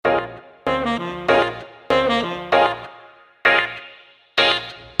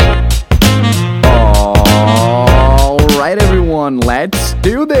on, let's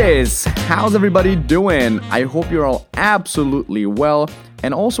do this! How's everybody doing? I hope you're all absolutely well.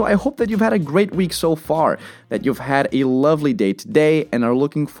 And also, I hope that you've had a great week so far, that you've had a lovely day today and are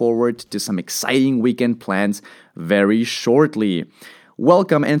looking forward to some exciting weekend plans very shortly.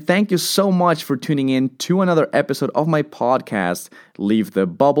 Welcome and thank you so much for tuning in to another episode of my podcast, Leave the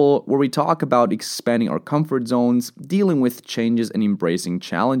Bubble, where we talk about expanding our comfort zones, dealing with changes and embracing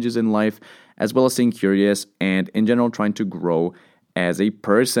challenges in life, as well as staying curious and, in general, trying to grow as a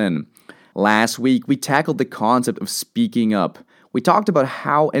person. Last week, we tackled the concept of speaking up. We talked about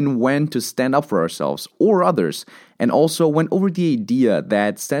how and when to stand up for ourselves or others, and also went over the idea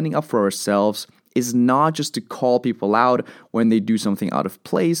that standing up for ourselves is not just to call people out when they do something out of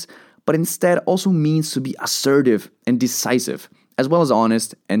place, but instead also means to be assertive and decisive, as well as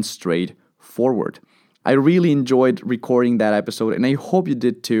honest and straightforward. I really enjoyed recording that episode, and I hope you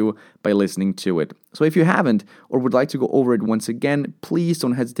did too by listening to it. So if you haven't or would like to go over it once again, please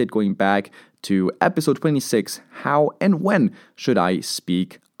don't hesitate going back to episode 26, How and When Should I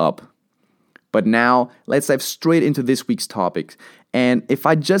Speak Up? But now, let's dive straight into this week's topic. And if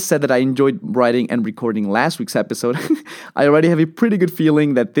I just said that I enjoyed writing and recording last week's episode, I already have a pretty good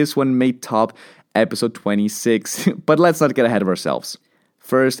feeling that this one may top episode 26. But let's not get ahead of ourselves.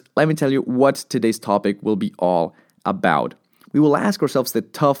 First, let me tell you what today's topic will be all about. We will ask ourselves the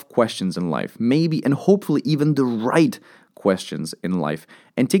tough questions in life, maybe and hopefully even the right questions in life,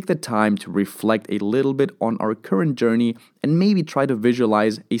 and take the time to reflect a little bit on our current journey and maybe try to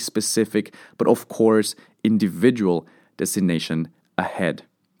visualize a specific, but of course, individual destination ahead.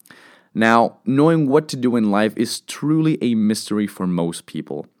 Now, knowing what to do in life is truly a mystery for most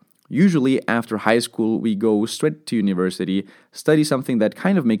people. Usually, after high school, we go straight to university, study something that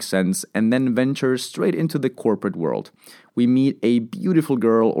kind of makes sense, and then venture straight into the corporate world. We meet a beautiful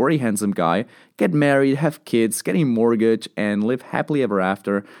girl or a handsome guy, get married, have kids, get a mortgage, and live happily ever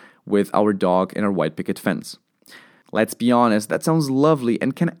after with our dog and our white picket fence. Let's be honest, that sounds lovely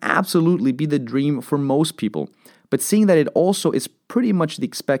and can absolutely be the dream for most people. But seeing that it also is pretty much the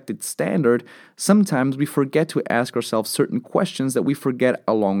expected standard, sometimes we forget to ask ourselves certain questions that we forget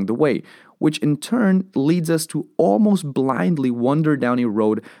along the way, which in turn leads us to almost blindly wander down a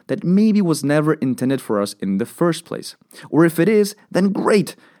road that maybe was never intended for us in the first place. Or if it is, then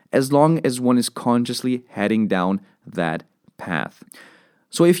great, as long as one is consciously heading down that path.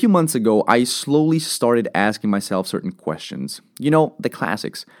 So a few months ago, I slowly started asking myself certain questions. You know, the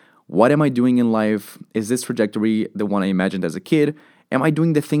classics. What am I doing in life? Is this trajectory the one I imagined as a kid? Am I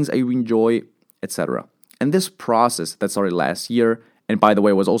doing the things I enjoy, etc.? And this process that started last year, and by the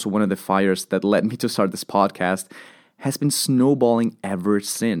way, was also one of the fires that led me to start this podcast, has been snowballing ever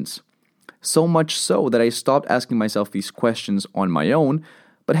since. So much so that I stopped asking myself these questions on my own,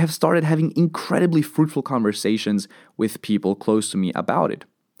 but have started having incredibly fruitful conversations with people close to me about it.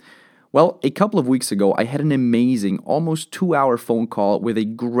 Well, a couple of weeks ago, I had an amazing, almost 2-hour phone call with a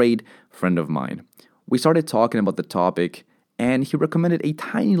great friend of mine. We started talking about the topic, and he recommended a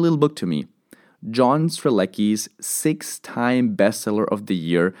tiny little book to me, John Strelecki's 6-time bestseller of the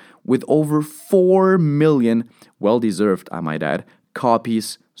year, with over 4 million, well-deserved, I might add,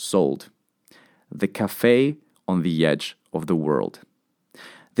 copies sold. The Cafe on the Edge of the World.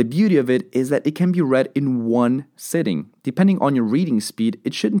 The beauty of it is that it can be read in one sitting. Depending on your reading speed,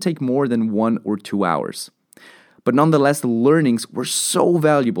 it shouldn't take more than 1 or 2 hours. But nonetheless, the learnings were so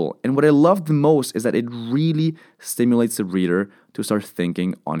valuable, and what I loved the most is that it really stimulates the reader to start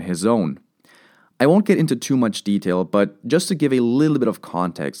thinking on his own. I won't get into too much detail, but just to give a little bit of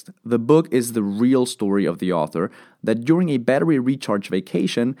context, the book is the real story of the author that during a battery recharge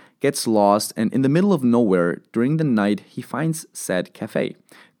vacation gets lost, and in the middle of nowhere during the night he finds said cafe,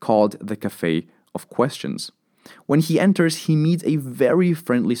 called the Cafe of Questions. When he enters, he meets a very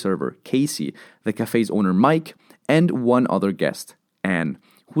friendly server, Casey, the cafe's owner Mike, and one other guest, Anne,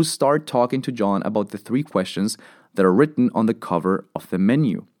 who start talking to John about the 3 questions that are written on the cover of the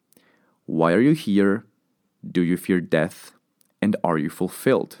menu. Why are you here? Do you fear death? And are you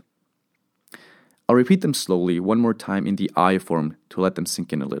fulfilled? I'll repeat them slowly one more time in the I form to let them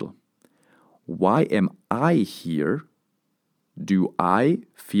sink in a little. Why am I here? Do I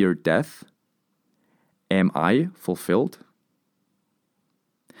fear death? Am I fulfilled?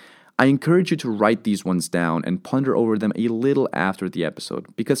 I encourage you to write these ones down and ponder over them a little after the episode,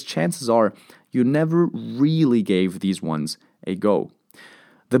 because chances are you never really gave these ones a go.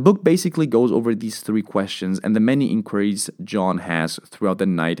 The book basically goes over these 3 questions and the many inquiries John has throughout the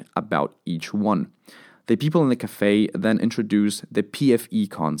night about each one. The people in the cafe then introduce the PFE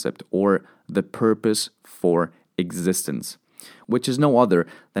concept, or the purpose for existence, which is no other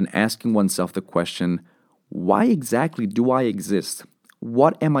than asking oneself the question, Why exactly do I exist?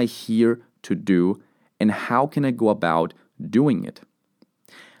 What am I here to do? And how can I go about doing it?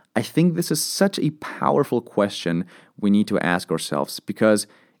 I think this is such a powerful question we need to ask ourselves, because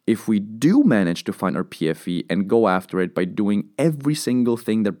if we do manage to find our PFE and go after it by doing every single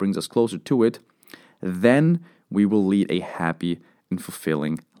thing that brings us closer to it, then we will lead a happy and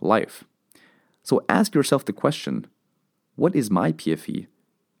fulfilling life. So ask yourself the question, what is my PFE?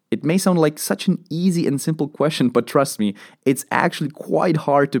 It may sound like such an easy and simple question, but trust me, it's actually quite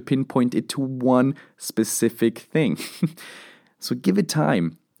hard to pinpoint it to one specific thing. So give it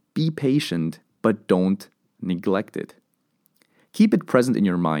time, be patient, but don't neglect it. Keep it present in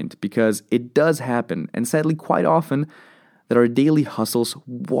your mind, because it does happen, and sadly quite often, that our daily hustles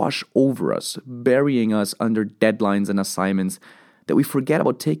wash over us, burying us under deadlines and assignments, that we forget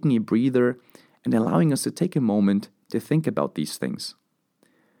about taking a breather and allowing us to take a moment to think about these things.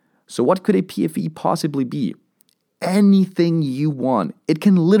 So what could a PFE possibly be? Anything you want. It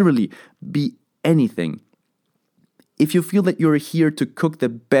can literally be anything. If you feel that you're here to cook the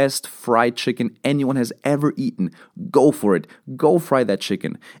best fried chicken anyone has ever eaten, go for it. Go fry that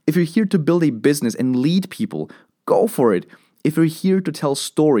chicken. If you're here to build a business and lead people, go for it. If you're here to tell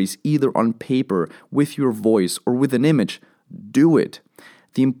stories either on paper, with your voice, or with an image, do it.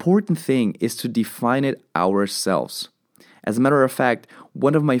 The important thing is to define it ourselves. As a matter of fact,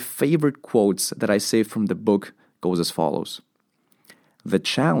 one of my favorite quotes that I saved from the book goes as follows. The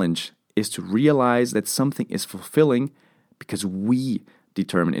challenge is to realize that something is fulfilling because we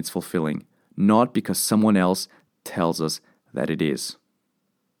determine it's fulfilling, not because someone else tells us that it is.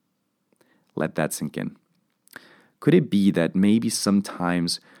 Let that sink in. Could it be that maybe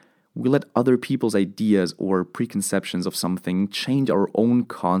sometimes we let other people's ideas or preconceptions of something change our own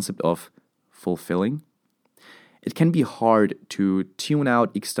concept of fulfilling? It can be hard to tune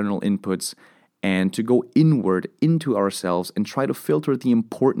out external inputs and to go inward into ourselves and try to filter the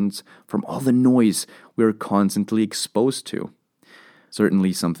importance from all the noise we're constantly exposed to.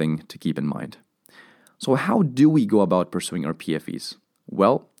 Certainly something to keep in mind. So how do we go about pursuing our PFEs?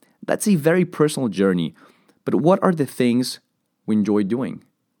 Well, that's a very personal journey, but what are the things we enjoy doing?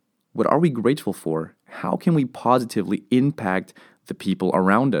 What are we grateful for? How can we positively impact the people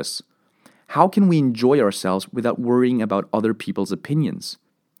around us? How can we enjoy ourselves without worrying about other people's opinions?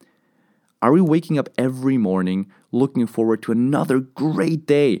 Are we waking up every morning looking forward to another great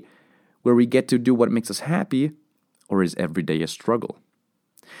day where we get to do what makes us happy, or is every day a struggle?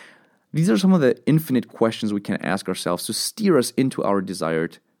 These are some of the infinite questions we can ask ourselves to steer us into our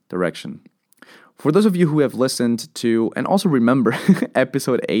desired direction. For those of you who have listened to, and also remember,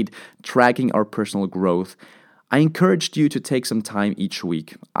 episode 8, Tracking Our Personal Growth, I encouraged you to take some time each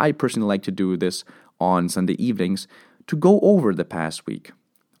week. I personally like to do this on Sunday evenings to go over the past week.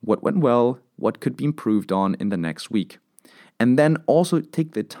 What went well, what could be improved on in the next week. And then also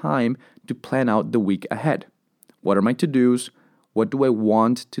take the time to plan out the week ahead. What are my to-dos? What do I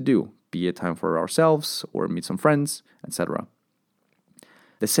want to do? Be it time for ourselves or meet some friends, etc.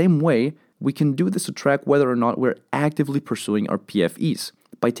 The same way, we can do this to track whether or not we're actively pursuing our PFEs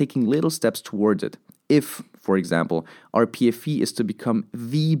by taking little steps towards it. If, for example, our PFE is to become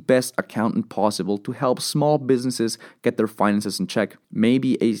the best accountant possible to help small businesses get their finances in check,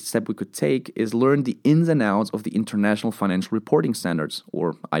 maybe a step we could take is learn the ins and outs of the International Financial Reporting Standards,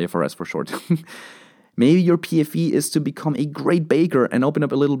 or IFRS for short. Maybe your PFE is to become a great baker and open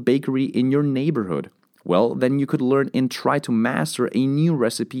up a little bakery in your neighborhood. Well, then you could learn and try to master a new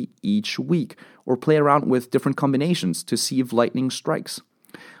recipe each week, or play around with different combinations to see if lightning strikes.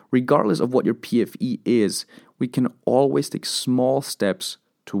 Regardless of what your PFE is, we can always take small steps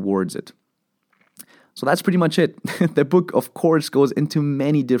towards it. So that's pretty much it. The book, of course, goes into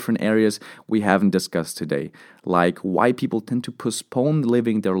many different areas we haven't discussed today, like why people tend to postpone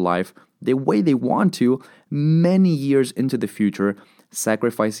living their life the way they want to many years into the future,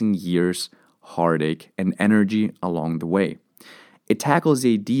 sacrificing years, heartache, and energy along the way. It tackles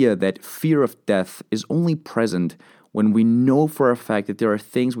the idea that fear of death is only present when we know for a fact that there are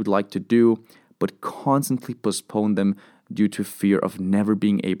things we'd like to do, but constantly postpone them due to fear of never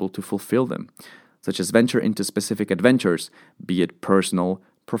being able to fulfill them, such as venture into specific adventures, be it personal,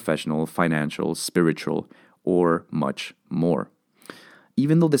 professional, financial, spiritual, or much more.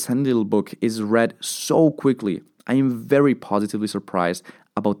 Even though this handy little book is read so quickly, I am very positively surprised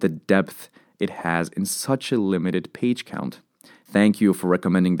about the depth it has in such a limited page count. Thank you for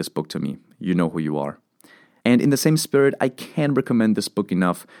recommending this book to me. You know who you are. And in the same spirit, I can't recommend this book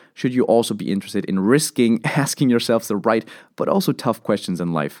enough should you also be interested in risking asking yourselves the right but also tough questions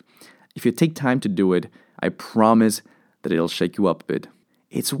in life. If you take time to do it, I promise that it'll shake you up a bit.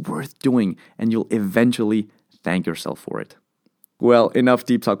 It's worth doing, and you'll eventually thank yourself for it. Well, enough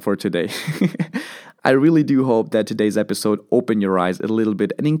deep talk for today. I really do hope that today's episode opened your eyes a little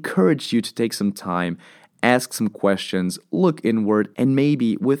bit and encouraged you to take some time, ask some questions, look inward, and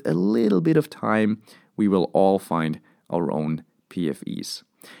maybe with a little bit of time, we will all find our own PFEs.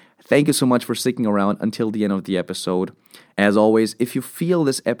 Thank you so much for sticking around until the end of the episode. As always, if you feel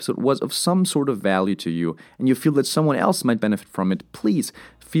this episode was of some sort of value to you and you feel that someone else might benefit from it, please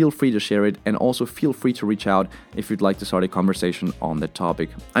feel free to share it, and also feel free to reach out if you'd like to start a conversation on the topic.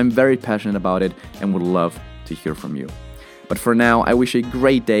 I'm very passionate about it and would love to hear from you. But for now, I wish you a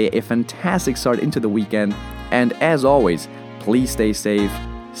great day, a fantastic start into the weekend, and as always, please stay safe,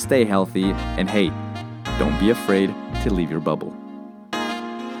 stay healthy, and hey, don't be afraid to leave your bubble.